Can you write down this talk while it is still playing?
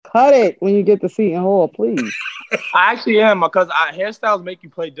cut it when you get to Seton Hall, please. I actually am because hairstyles make you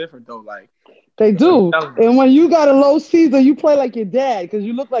play different though. Like They do. And when you got a low season, you play like your dad because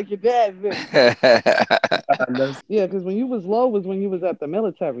you look like your dad. Yeah, because when you was low was when you was at the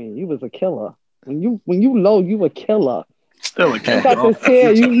military and you was a killer. When you low, you a killer. Still a killer. You got this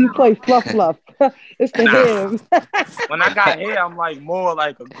hair, you play fluff. It's the hair. When I got hair, I'm like more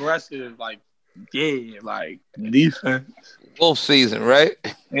like aggressive, like like defense. Wolf season, right?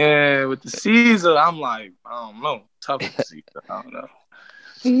 Yeah, with the Caesar, I'm like, I don't know. Tough with the Caesar. I don't know.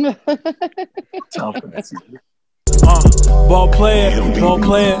 Tough with the Caesar. Ball player,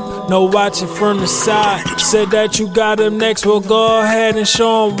 no watching from the side. Said that you got him next, well go ahead and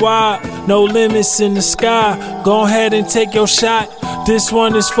show him why. No limits in the sky, go ahead and take your shot. This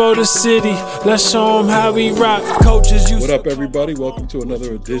one is for the city, let's show him how we rock. Coaches, What up everybody, welcome to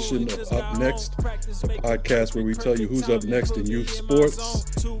another edition of Up Next, the podcast where we tell you who's up next in youth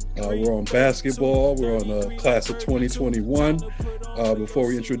sports. We're on basketball, we're on class of 2021. Before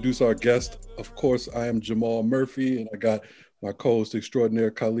we introduce our guest, of course, I am Jamal Murphy, and I got my co-host extraordinaire,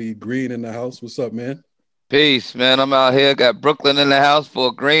 Khalid Green, in the house. What's up, man? Peace, man. I'm out here. Got Brooklyn in the house,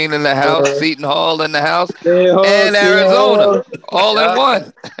 Fort Green in the house, Seton Hall in the house, and Arizona, all in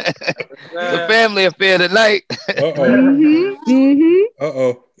one. It's a family affair tonight.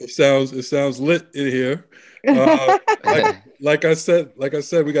 It sounds lit in here. Like I said, we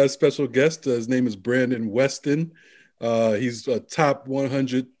got a special guest. His name is Brandon Weston. He's a top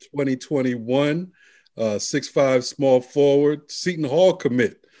 100 2021, 6'5" small forward, Seton Hall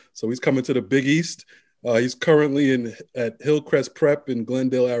commit. So he's coming to the Big East. He's currently at Hillcrest Prep in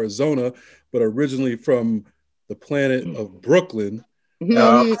Glendale, Arizona, but originally from the planet of Brooklyn.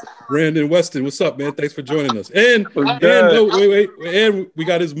 Brandon Weston, what's up, man? Thanks for joining us. And we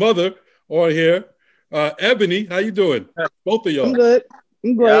got his mother on here. Ebony, how you doing? Both of y'all. I'm good.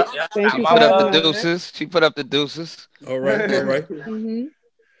 I'm great. Thank you. She put up the deuces. All right. Mm-hmm.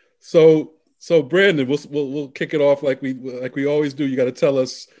 So Brandon, we'll kick it off like we always do. You got to tell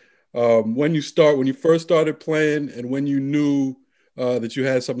us when you first started playing, and when you knew that you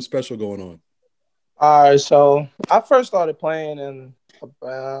had something special going on. All right, so I first started playing in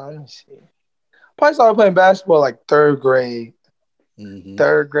probably started playing basketball like third grade. Mm-hmm.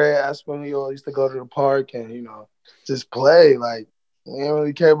 Third grade, that's when we all used to go to the park and just play. Like we didn't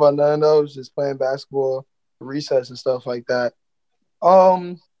really care about none of those, just playing basketball, recess and stuff like that.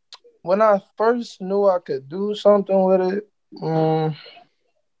 When I first knew I could do something with it,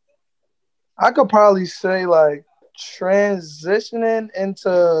 I could probably say like transitioning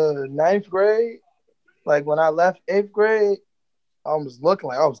into ninth grade. Like when I left eighth grade, I was looking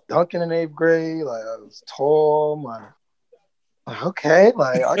like I was dunking in eighth grade. Like I was tall. Like okay,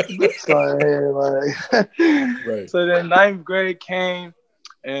 like I can do something here. Like right. So then ninth grade came,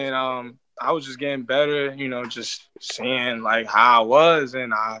 and I was just getting better. Just seeing like how I was,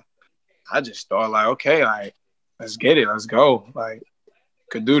 and I just thought like, okay, like let's get it, let's go. Like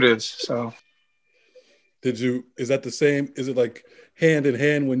could do this. So. Is that the same? Is it like hand in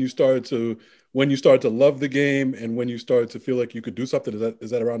hand when you started to love the game and when you started to feel like you could do something? Is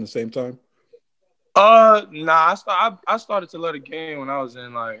that around the same time? Nah. I started to love the game when I was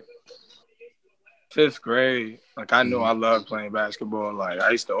in like fifth grade. Like I knew I loved playing basketball. Like I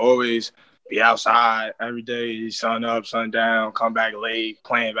used to always be outside every day, sun up, sun down, come back late,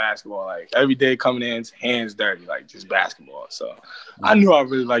 playing basketball. Like every day coming in, hands dirty, like just basketball. So I knew I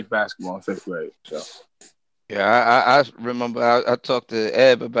really liked basketball in fifth grade. So. Yeah, I remember I talked to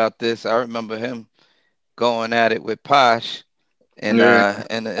Eb about this. I remember him going at it with Posh in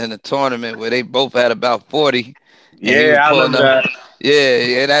the tournament where they both had about 40. Yeah, I remember that.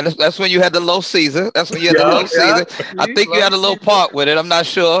 Yeah, that's when you had the low season. That's when you had the low season. I think you had a little part with it. I'm not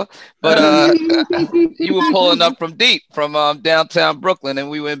sure, but you were pulling up from deep from downtown Brooklyn, and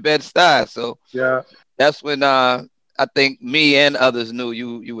we were in Bed-Stuy. So yeah, that's when I think me and others knew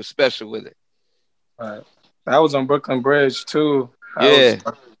you were special with it. All right. That was on Brooklyn Bridge too. That's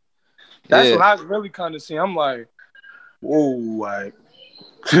when I really kind of see. I'm like, whoa, like,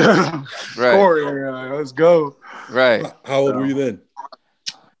 right. Let's go. Right. How old were you then?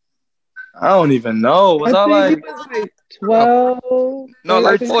 I don't even know. Was I like it was like 12? No,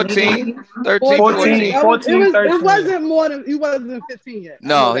 like 14, 13, 14. 14, 13. It wasn't more than, he wasn't 15 yet.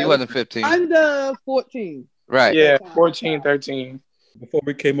 No, he wasn't 15. Under 14. Right. Yeah, 14, 13. Before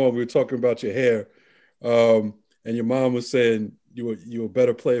we came on, we were talking about your hair. And your mom was saying you were a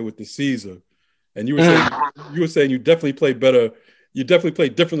better player with the Caesar, and you were saying you definitely play better. You definitely play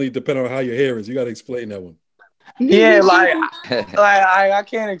differently depending on how your hair is. You got to explain that one. Yeah, like I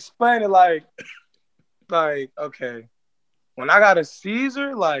can't explain it. Like okay, when I got a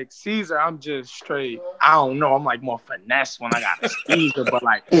Caesar, like Caesar, I'm just straight. I don't know. I'm like more finesse when I got a Caesar, but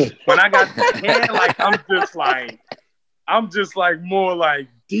like when I got the hand, like I'm just like more like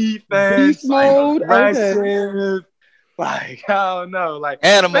defense, Beast mode. aggressive. Okay. Like I don't know, like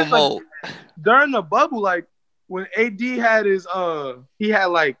Animal especially, mode. like, during the bubble, like when AD had his he had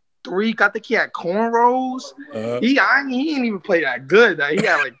like three. I think he had cornrows. He didn't even play that good. Like,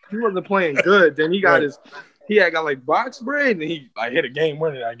 he wasn't playing good. Then he got he had got like box braid, and he like hit a game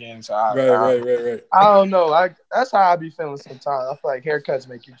winner that game. So right. I don't know. That's how I be feeling sometimes. I feel like haircuts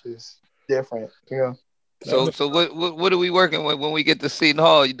make you just different, you know. So what are we working with when we get to Seton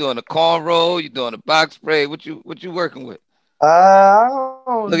Hall? You doing a cornrow? You doing a box braid? What you working with? I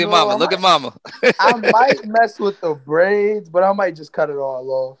don't Look know. at mama. Look at mama. I might mess with the braids, but I might just cut it all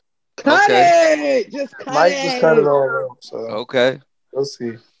off. Cut it. Just cut it. Just cut it all off. So okay. We'll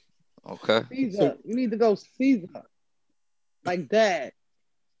see. Okay. Caesar. You need to go Caesar. Like that.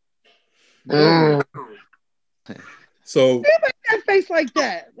 So make that face like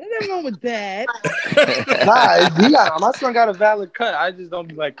that. There's nothing wrong with that. My son got a valid cut. I just don't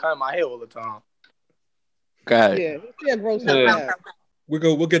be like cutting my hair all the time. Got it. Yeah, gross. Yeah.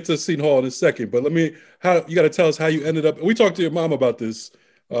 We'll get to Seton Hall in a second, but you got to tell us how you ended up. We talked to your mom about this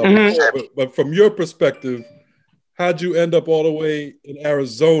before, but from your perspective, how'd you end up all the way in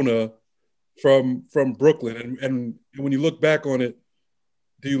Arizona from Brooklyn? And when you look back on it,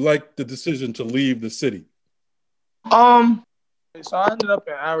 do you like the decision to leave the city? So I ended up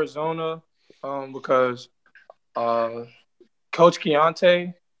in Arizona because Coach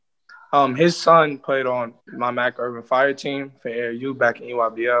Keontae, his son played on my Mac Urban Fire team for ARU back in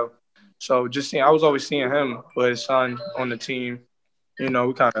EYBL. So I was always seeing him with his son on the team. You know,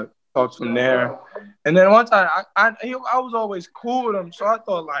 we kind of talked from there. And then one time, I was always cool with him. So I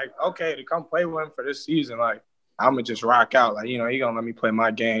thought, like, okay, to come play with him for this season, like, I'm going to just rock out. Like, you know, he going to let me play my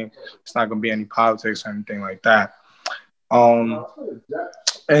game. It's not going to be any politics or anything like that.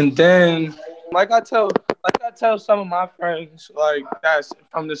 And then, like I tell some of my friends, like that's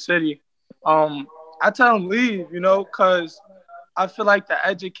from the city, I tell them leave, you know, because I feel like the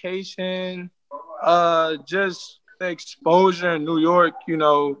education, just the exposure in New York, you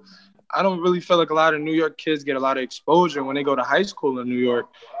know, I don't really feel like a lot of New York kids get a lot of exposure when they go to high school in New York,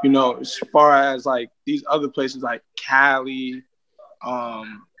 you know, as far as like these other places like Cali,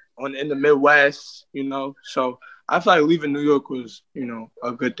 in the Midwest, you know. So I feel like leaving New York was, you know,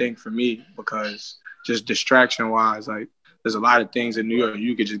 a good thing for me because just distraction-wise, like there's a lot of things in New York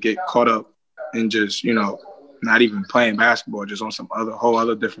you could just get caught up in just, you know, not even playing basketball, just on some whole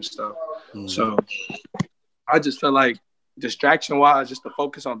other different stuff. Mm-hmm. So I just feel like distraction-wise, just to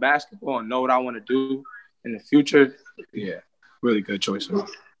focus on basketball and know what I want to do in the future, yeah, really good choice.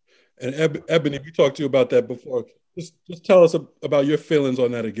 And Ebony, we talked to you about that before. Just tell us about your feelings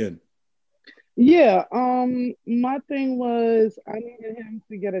on that again. Yeah, my thing was I needed him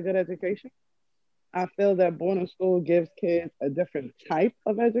to get a good education. I feel that boarding school gives kids a different type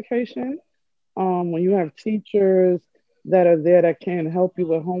of education. When you have teachers that are there that can help you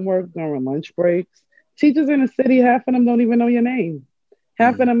with homework during lunch breaks. Teachers in the city, half of them don't even know your name.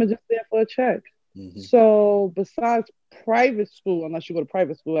 Half of them are just there for a check. Mm-hmm. So besides private school, unless you go to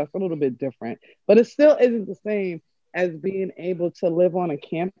private school, that's a little bit different. But it still isn't the same as being able to live on a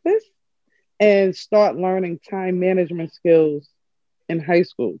campus and start learning time management skills in high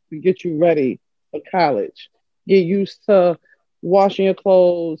school to get you ready for college. Get used to washing your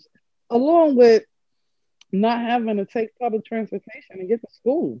clothes, along with not having to take public transportation and get to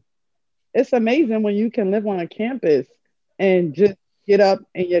school. It's amazing when you can live on a campus and just get up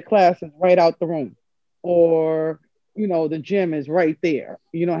and your class is right out the room. Or, you know, the gym is right there.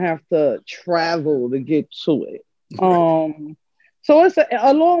 You don't have to travel to get to it. So it's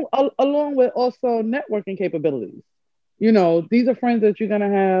along with also networking capabilities. You know, these are friends that you're going to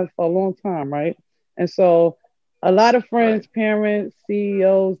have for a long time, right? And so a lot of friends, parents,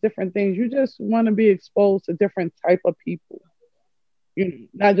 CEOs, different things, you just want to be exposed to different type of people. You know,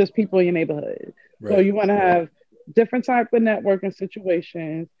 not just people in your neighborhood. Right. So you want to have different type of networking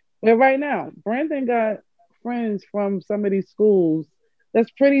situations. But right now, Brandon got friends from some of these schools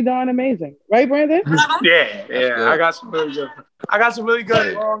that's pretty darn amazing, right, Brandon? Yeah. I got some really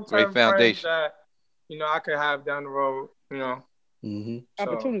good long-term foundation friends that, you know, I could have down the road, you know. Mm-hmm.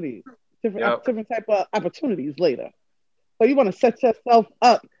 Opportunities, different type of opportunities later. So you want to set yourself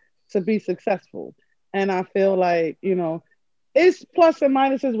up to be successful. And I feel like, you know, it's plus and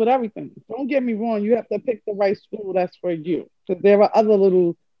minuses with everything. Don't get me wrong. You have to pick the right school that's for you. Because there are other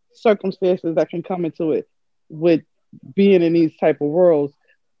little circumstances that can come into it with being in these type of worlds.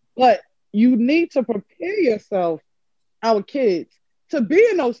 But you need to prepare yourself our kids to be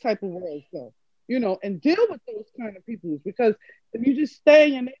in those type of worlds, though, and deal with those kind of people. Because if you just stay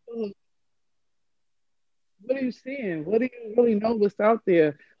in your neighborhood, what are you seeing? What do you really know what's out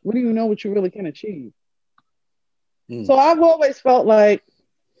there? What do you know what you really can achieve? So I've always felt like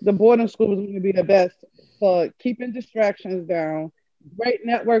the boarding school was going to be the best for keeping distractions down, great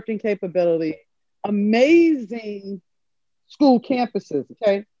networking capability, amazing school campuses,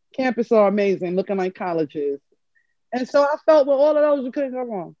 okay? Campuses are amazing, looking like colleges. And so I felt with all of those, you couldn't go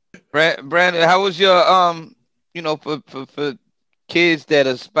wrong. Brandon, how was your for kids that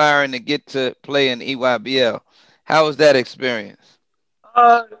are aspiring to get to play in EYBL? How was that experience?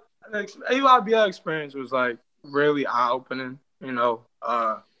 The EYBL experience was like really eye-opening,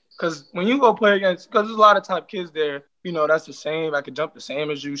 because when you go play against, because there's a lot of top kids there, that's the same. I could jump the same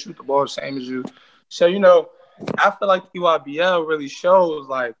as you, shoot the ball the same as you. So, I feel like EYBL really shows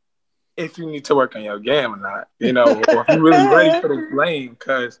like if you need to work on your game or not, or if you're really ready for the lane,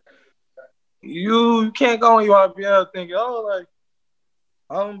 because you can't go on EYBL thinking,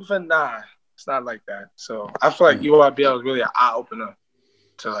 nah, it's not like that. So I feel like EYBL is really an eye opener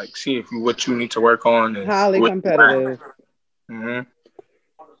to like see what you need to work on. And highly competitive. Mm-hmm.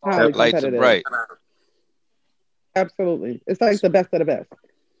 Highly lights are bright. Absolutely, it's like the best of the best.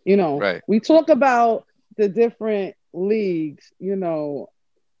 Right. We talk about the different leagues.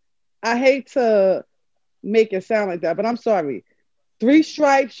 I hate to make it sound like that, but I'm sorry. 3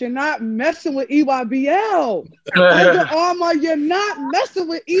 Stripes, you're not messing with EYBL. Under Armour, you're not messing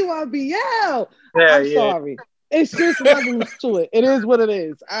with EYBL. I'm sorry. It's just levels to it. It is what it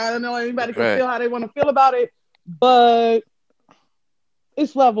is. I don't know anybody can feel how they want to feel about it, but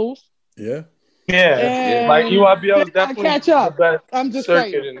it's levels. Yeah. Yeah. Like EYBL is definitely catch up. the best I'm just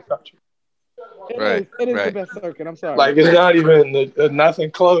circuit saying. in the country. It is the best circuit. I'm sorry. Like, it's not even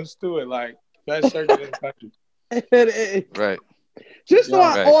nothing close to it. Like, best circuit in the country. It is. Right. Just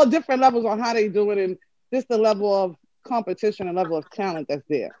on all different levels on how they do it, and just the level of competition and level of talent that's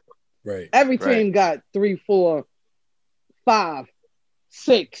there. Right. Every team got 3, 4, 5,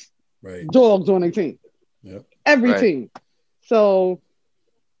 6 dogs on their team. Yep. Every team. So,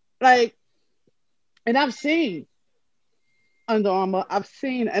 like, and I've seen Under Armour. I've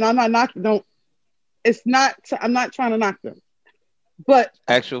seen, and I'm not knocking. I'm not trying to knock them, but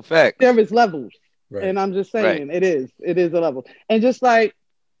actual fact, there is levels. Right. And I'm just saying it is a level. And just like,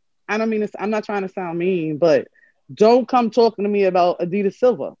 I don't mean this, I'm not trying to sound mean, but don't come talking to me about Adidas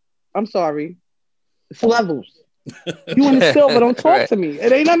Silver. I'm sorry. It's levels. You in the silver, don't talk to me.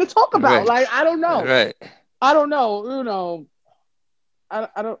 It ain't nothing to talk about. Like, I don't know. Right. I don't know. I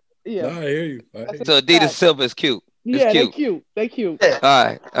don't, yeah. No, I hear you. So Adidas Silver is cute. Yeah, they cute. They cute. All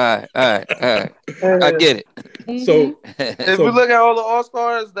right. I get it. Mm-hmm. So if we look at all the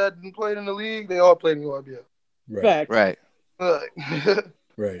All-Stars that played in the league, they all played in EYBL. Right. Right.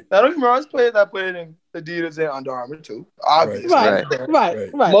 Right. Now, don't get me wrong, players that played in Adidas and Under Armour too. Obviously.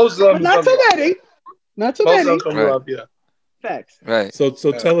 Right. Most of them, but not too many. Not too many. Most of them from EYBL. Facts. Right. So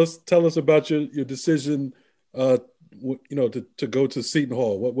tell us about your decision, to go to Seton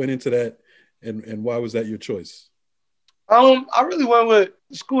Hall. What went into that, and why was that your choice? I really went with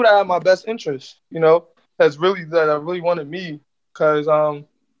the school that had my best interest. That I really wanted me, because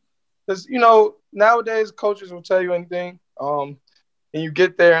nowadays coaches will tell you anything. And you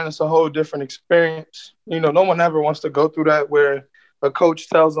get there and it's a whole different experience. No one ever wants to go through that where a coach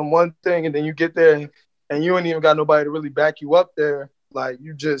tells them one thing and then you get there and you ain't even got nobody to really back you up there. Like,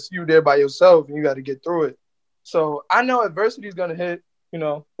 you there by yourself and you got to get through it. So I know adversity is going to hit,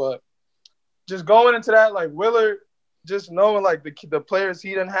 but just going into that, like Willard, just knowing like the players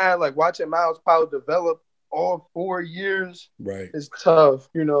he done had, like watching Miles Powell develop all 4 years is tough,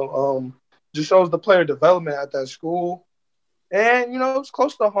 just shows the player development at that school. And, it's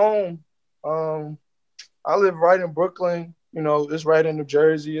close to home. I live right in Brooklyn. It's right in New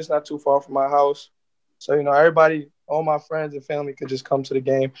Jersey. It's not too far from my house. So, everybody, all my friends and family could just come to the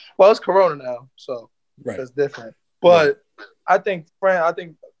game. Well, it's Corona now, so that's different. But I think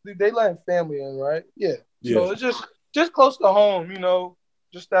they letting family in, right? Yeah. So it's just close to home,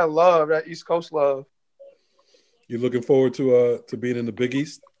 just that love, that East Coast love. You looking forward to being in the Big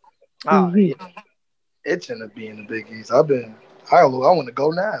East? Oh, yeah. Itching to be in the Big East. I want to go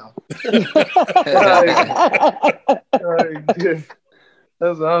now.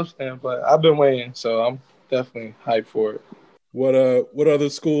 That's what I'm saying. But I've been waiting, so I'm definitely hyped for it. What other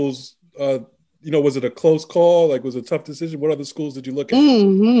schools? Was it a close call? Like, was it a tough decision? What other schools did you look at?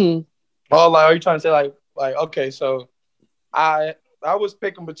 Mm-hmm. Oh, like, are you trying to say like okay? So I was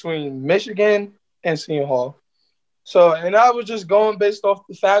picking between Michigan and Seton Hall. So, and I was just going based off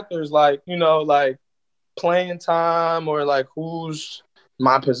the factors, like, playing time or like who's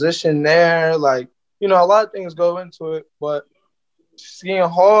my position there. Like, a lot of things go into it. But seeing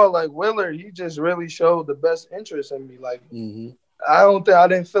Hall, like Willard, he just really showed the best interest in me. Like, I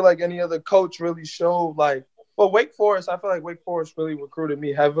didn't feel like any other coach really showed like. Well, Wake Forest, I feel like Wake Forest really recruited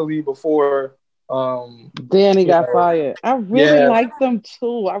me heavily before. Danny got fired. I really liked them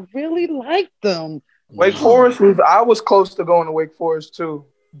too. I really liked them. Wake Forest I was close to going to Wake Forest too,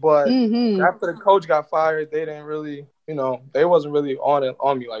 but after the coach got fired, they didn't really, they wasn't really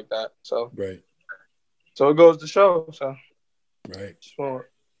on me like that. So so it goes to show. So just want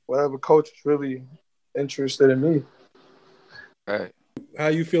whatever coach is really interested in me. Right. How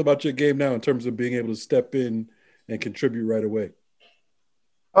you feel about your game now in terms of being able to step in and contribute right away?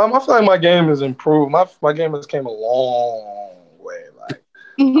 I feel like my game has improved. My game has came a long way. Like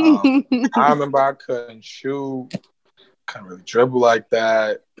I remember I couldn't shoot, couldn't really dribble like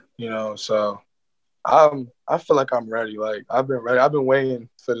that, So I feel like I'm ready. Like I've been ready. I've been waiting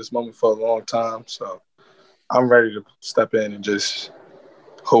for this moment for a long time. So I'm ready to step in and just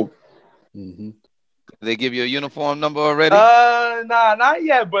hope. Did they give you a uniform number already? Nah, not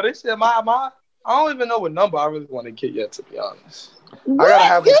yet. But it's my. I don't even know what number I really want to get yet, to be honest. What? I gotta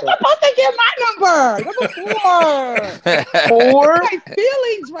have You're supposed to get my number. Number 4. 4? My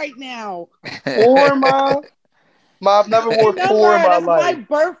feelings right now. 4, Mom. I've never wore 4 in my life. That's my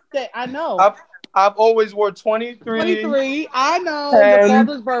birthday. I know. I've always wore 23. 23. I know. 10. Your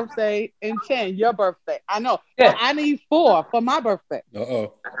father's birthday and 10. Your birthday. I know. Yeah. But I need 4 for my birthday.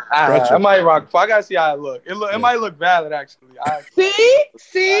 I might rock 4. I gotta see how it look. It might look valid actually.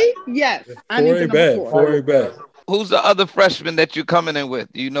 See? Yes. 4 ain't bad. 4 ain't bad. Who's the other freshman that you're coming in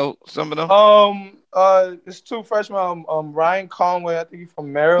with? Do you know some of them? It's 2 freshmen. Ryan Conway, I think he's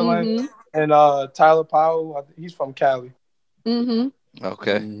from Maryland, and Tyler Powell, I think he's from Cali.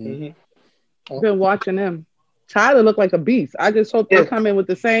 Okay. I've been watching them. Tyler looked like a beast. I just hope they come in with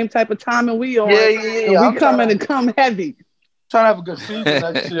the same type of timing we on. And we coming and come heavy. Trying to have a good season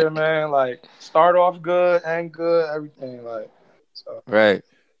next year, man. Like start off good, end good, everything. Like so. Right.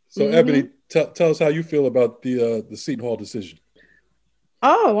 So Ebony, tell us how you feel about the Seton Hall decision.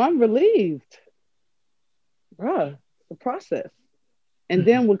 Oh, I'm relieved. Bruh, the process. And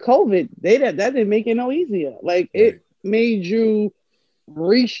then with COVID, that didn't make it no easier. Like it made you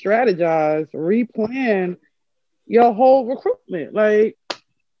re-strategize, replan your whole recruitment. Like,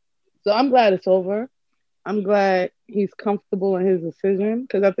 so I'm glad it's over. I'm glad he's comfortable in his decision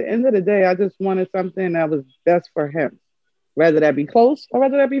because at the end of the day, I just wanted something that was best for him, whether that be close or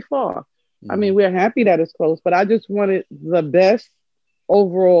whether that be far. I mean, we're happy that it's close, but I just wanted the best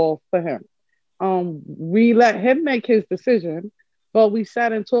overall for him. We let him make his decision, but we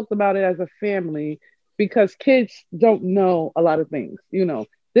sat and talked about it as a family because kids don't know a lot of things.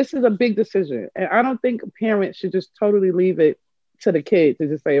 This is a big decision. And I don't think parents should just totally leave it to the kid to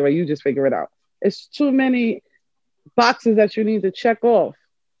just say, well, you just figure it out. It's too many boxes that you need to check off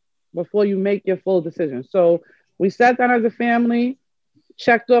before you make your full decision. So we sat down as a family,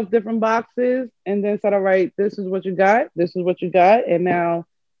 checked off different boxes, and then said, all right, this is what you got. This is what you got. And now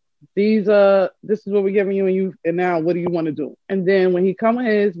this is what we're giving you. And now what do you want to do? And then when he come with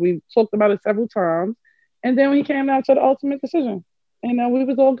his, we talked about it several times. And then we came down to the ultimate decision. And we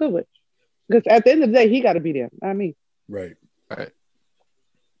was all good with it. Because at the end of the day, he got to be there, not me. Right.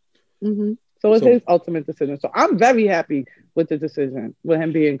 So it's his ultimate decision. So I'm very happy with the decision, with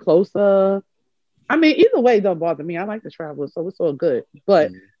him being closer. I mean, either way, it don't bother me. I like to travel, so it's all good.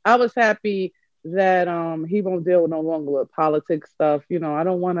 But I was happy that he won't deal no longer with politics stuff. I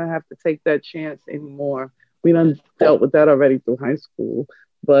don't want to have to take that chance anymore. We done dealt with that already through high school.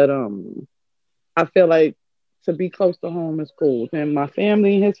 But I feel like to be close to home is cool. And my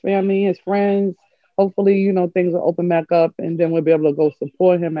family, his friends, hopefully, things will open back up and then we'll be able to go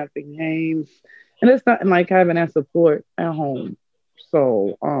support him at the games. And it's nothing like having that support at home.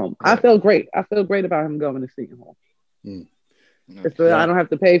 So I feel great. I feel great about him going to Seton Hall. I don't have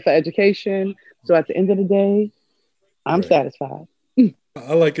to pay for education. So at the end of the day, I'm satisfied.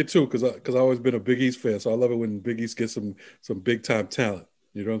 I like it too because I've always been a Big East fan. So I love it when Big East gets some big time talent.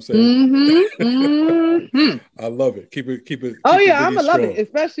 You know what I'm saying? I love it. Keep it. Oh yeah, I'm gonna love it,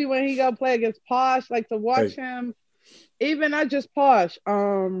 especially when he go play against Posh. Like to watch him, even not just Posh.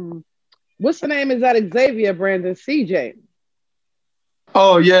 What's the name? Is that Xavier Brandon CJ?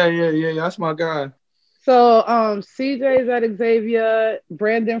 Oh yeah. That's my guy. So CJ is at Xavier.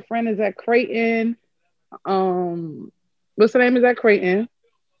 Brandon Friend is at Creighton. What's the name? Is at Creighton?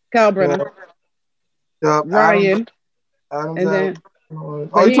 Kyle Brenner. Ryan. Adams, and then. You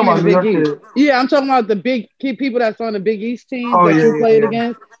talking about Big East? Yeah, I'm talking about the big people that's on the Big East team that you played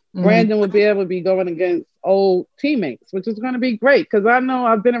against. Brandon would be able to be going against old teammates, which is going to be great because I know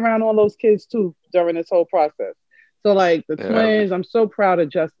I've been around all those kids too during this whole process. So like the twins, I'm so proud of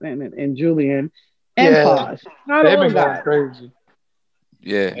Justin and Julian and Posh. They've been going crazy.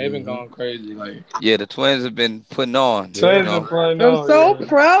 Yeah, they've been going crazy. Like, the twins have been putting on. I'm so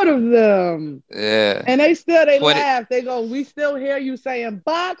proud of them. Yeah, and they laugh. They go, "We still hear you saying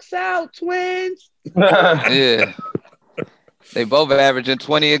box out, twins." Yeah, they both averaging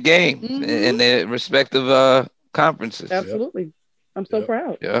 20 a game in their respective conferences. Absolutely, I'm so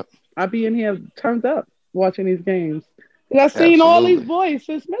proud. Yeah, I be in here turned up watching these games. I've seen all these boys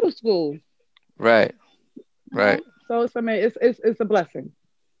since middle school. Right. So it's a blessing.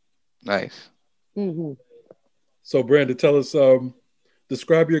 Nice. Mm-hmm. So Brandon, tell us,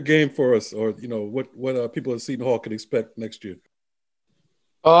 describe your game for us, or what people at Seton Hall can expect next year.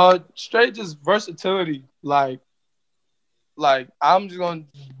 Straight just versatility. Like I'm just gonna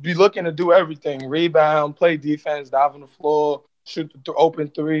be looking to do everything: rebound, play defense, dive on the floor, shoot the open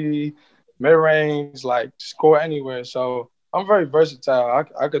three, mid range, like score anywhere. So I'm very versatile.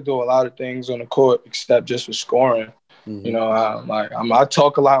 I could do a lot of things on the court except just for scoring. Mm-hmm. I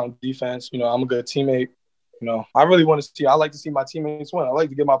talk a lot on defense. I'm a good teammate. I really want to see. I like to see my teammates win. I like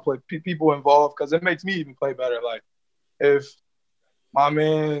to get my people involved because it makes me even play better. Like if my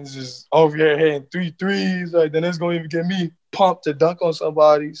man's just over here hitting 3 threes, like then it's gonna even get me pumped to dunk on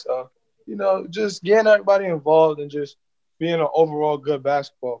somebody. So just getting everybody involved and just being an overall good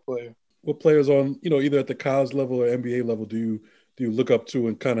basketball player. What players on either at the college level or NBA level do you look up to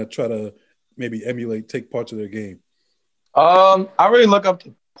and kind of try to maybe emulate, take parts of their game? I really look up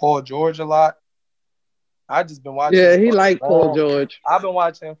to Paul George a lot. I just been watching. Yeah, he liked Paul George. I've been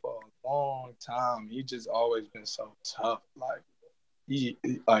watching him for a long time. He just always been so tough. Like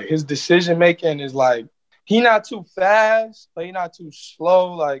his decision making is like he not too fast, but he not too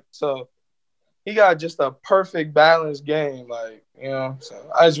slow. Like so, he got just a perfect balanced game. Like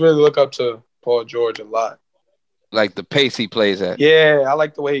so I just really look up to Paul George a lot. Like the pace he plays at. Yeah, I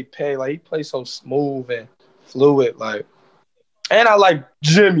like the way he plays. Like he plays so smooth and fluid. Like, and I like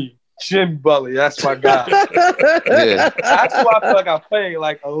Jimmy Butler. That's my guy. Yeah, that's who I feel like I play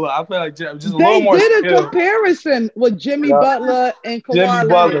like a lot. I play like just a little more. They did a comparison with Jimmy Butler and Kawhi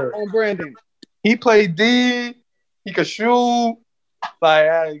Leonard on Brandon. He played D. He could shoot.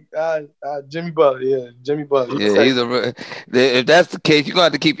 Like Jimmy Butler, Jimmy Butler. Yeah, if that's the case, you're gonna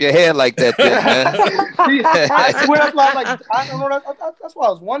have to keep your hair like that, then, man. I swear, I don't know. That's why I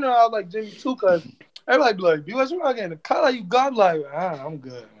was wondering. I was like Jimmy too, because everybody be like, "BLS, we're not getting the cut like you got." Like, I'm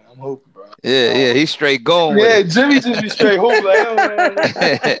good, man. I'm hooping, bro. Yeah, he's straight going. Yeah, with it. Jimmy just be straight hooping.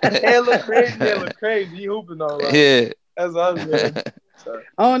 Like, hair look crazy. He hooping though. Like, yeah, that's what I was doing. So.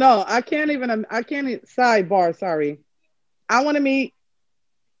 Oh no, I can't sidebar. Sorry. I want to meet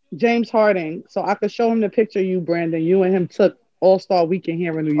James Harden so I could show him the picture you, Brandon. You and him took All-Star Weekend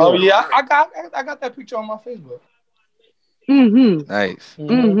here in New York. Oh yeah, I got that picture on my Facebook. Mm-hmm. Nice.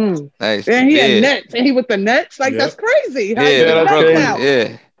 Mm-hmm. Nice. And he had Nets. And he with the Nets. Like that's crazy. Yeah,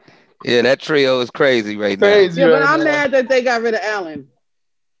 that trio is crazy now. Yeah, but I'm mad that they got rid of Allen.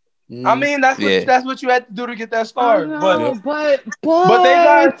 I mean, that's what you had to do to get that start. But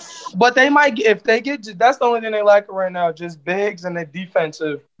they might, if they get, that's the only thing they like right now, just bigs and the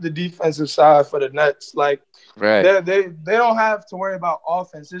defensive side for the Nets. Like, they don't have to worry about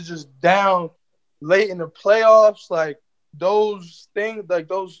offense. It's just down late in the playoffs. Like those things, like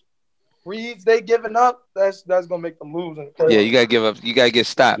those reads they giving up, that's gonna make them lose in the playoffs. Yeah, you gotta give up. You gotta get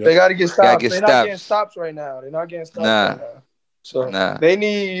stopped. They gotta get stopped. They're not getting stops right now. They're not getting stops right now. So they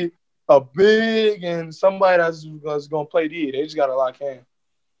need a big and somebody that's gonna play D. They just gotta lock in.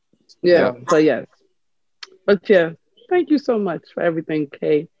 Yeah. But thank you so much for everything,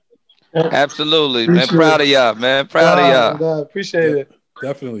 Kay. Absolutely, man. Proud of y'all, man. Proud of y'all. God, appreciate it.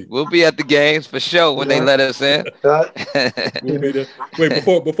 Definitely. We'll be at the games for sure when they let us in. Wait,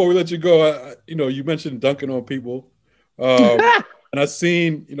 before we let you go, you mentioned dunking on people, and I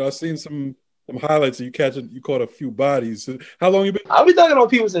seen some highlights of you caught a few bodies. How long you been? I've been dunking on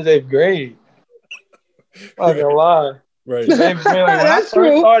people since 8th grade. I'm not gonna lie. Right. That's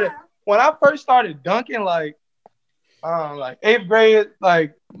true. When I first started dunking, like 8th grade,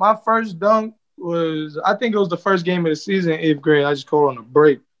 like my first dunk was, I think it was the first game of the season, 8th grade. I just caught on a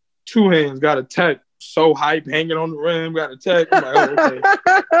break. 2 hands, got a tech. So hype, hanging on the rim, got a tech.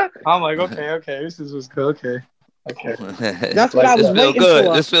 I'm like, okay. This is what's good. Okay. That's what I was waiting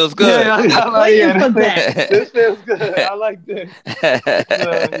for. This feels good. Yeah, waiting for that. This feels good. I like this.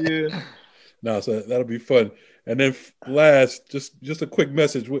 Yeah. No, so that'll be fun. And then last, just a quick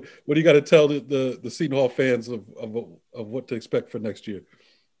message. What do you got to tell the Seton Hall fans of what to expect for next year?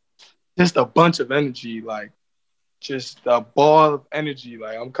 just a bunch of energy, like just a ball of energy.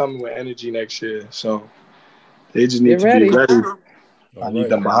 Like I'm coming with energy next year, so they just need to be ready. I need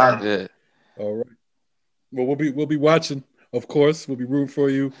them behind it. All right. Well, we'll be watching. Of course, we'll be rooting for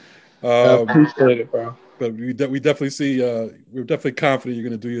you. I appreciate it, bro. But we definitely see. We're definitely confident you're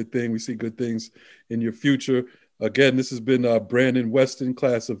going to do your thing. We see good things in your future. Again, this has been Brandon Weston,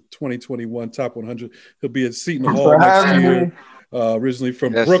 class of 2021, top 100. He'll be at Seton Hall next year. Originally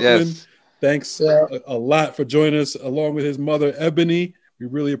from Brooklyn. Yes. Thanks a lot for joining us, along with his mother, Ebony. We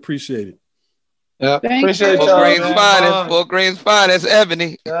really appreciate it. Yeah, appreciate it. Fort Green's finest,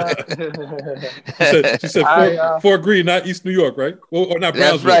 Ebony. She said Fort Green, not East New York, right? Well, or not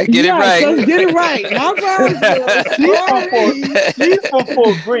Brownsville. That's right. Get it right. Get it right. Not Brownsville. She's from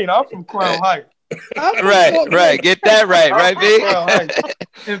Fort Green. I'm from Crown Heights. Right. Get that right, B?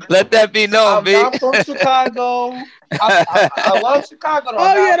 Let that be known, B. I'm from Chicago. I love Chicago,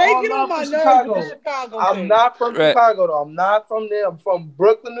 though. They get on my nerves. Chicago. I'm not from Chicago, though. I'm not from there. I'm from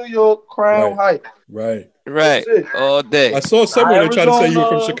Brooklyn, New York, Crown Heights. Right. All day. I saw somewhere they tried to say you were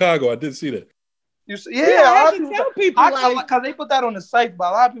from Chicago. I did see that. I can tell people because they put that on the site, but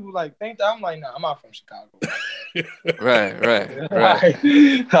a lot of people think that. I'm like, nah, I'm not from Chicago. Right.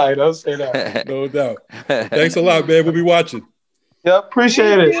 Don't say that. No doubt. Thanks a lot, man. We'll be watching. Yep,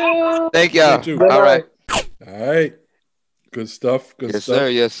 appreciate it. Thank y'all. All right. Good stuff. Yes,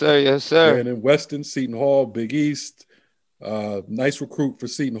 sir. Brandon Weston, Seton Hall, Big East. Nice recruit for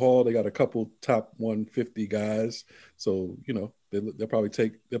Seton Hall. They got a couple top 150 guys. So, they'll probably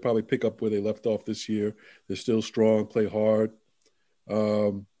pick up where they left off this year. They're still strong, play hard.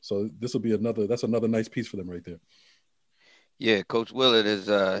 So this will be another nice piece for them right there. Yeah, Coach Willard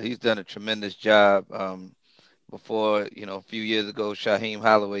he's done a tremendous job. Before, a few years ago, Shaheem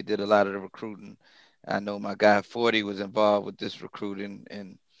Holloway did a lot of the recruiting. I know my guy 40 was involved with this recruiting,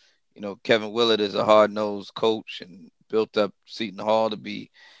 and Kevin Willard is a hard-nosed coach and built up Seton Hall to be,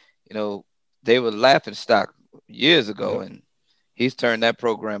 they were laughing stock years ago, and he's turned that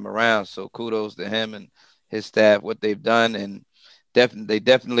program around. So kudos to him and his staff, what they've done, and they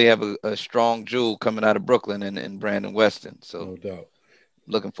definitely have a strong jewel coming out of Brooklyn and Brandon Weston. So no doubt,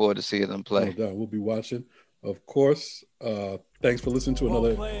 looking forward to seeing them play. No doubt, we'll be watching, of course. Thanks for listening to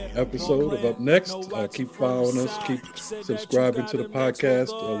another episode of Up Next. Keep following us. Keep subscribing to the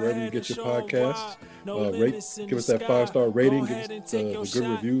podcast wherever you get your podcasts. Give us that 5-star rating. Give us the good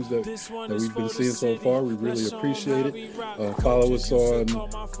reviews that we've been seeing so far. We really appreciate it. Follow us on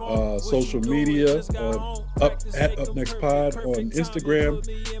social media at Up Next Pod on Instagram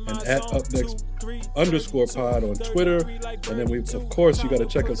and at @UpNext_pod on Twitter. And then of course, you got to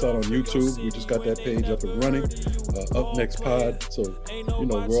check us out on YouTube. We just got that page up and running. Up Next Pod. So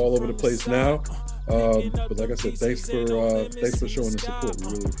we're all over the place now. But like I said, thanks for showing the support. We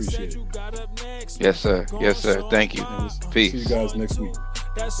really appreciate it. Yes, sir. Thank you. Peace. See you guys next week.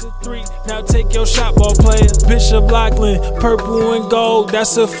 That's a 3. Now take your shot, ball player. Bishop Lachlan, purple and gold.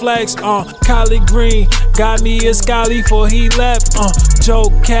 That's a flex. Kylie Green got me a Scally for he left. Joe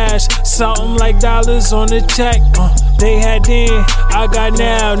Cash, something like dollars on the check. They had then, I got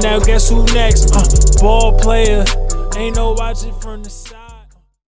now. Now guess who next? Ball player. Ain't no watching from the side.